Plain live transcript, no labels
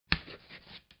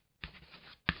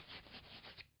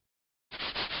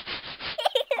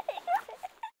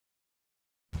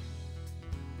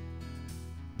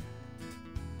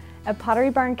At Pottery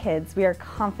Barn Kids, we are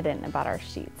confident about our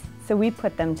sheets, so we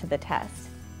put them to the test.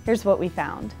 Here's what we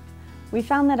found. We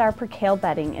found that our percale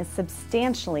bedding is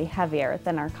substantially heavier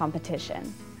than our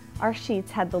competition. Our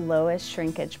sheets had the lowest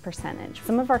shrinkage percentage.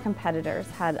 Some of our competitors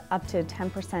had up to a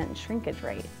 10% shrinkage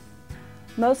rate.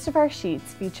 Most of our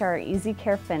sheets feature our Easy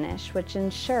Care finish, which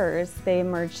ensures they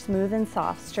emerge smooth and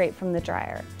soft straight from the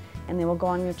dryer, and they will go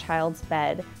on your child's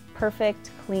bed perfect,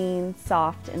 clean,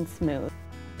 soft, and smooth.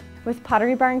 With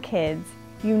Pottery Barn Kids,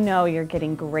 you know you're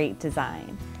getting great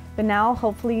design, but now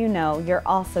hopefully you know you're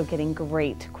also getting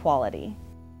great quality.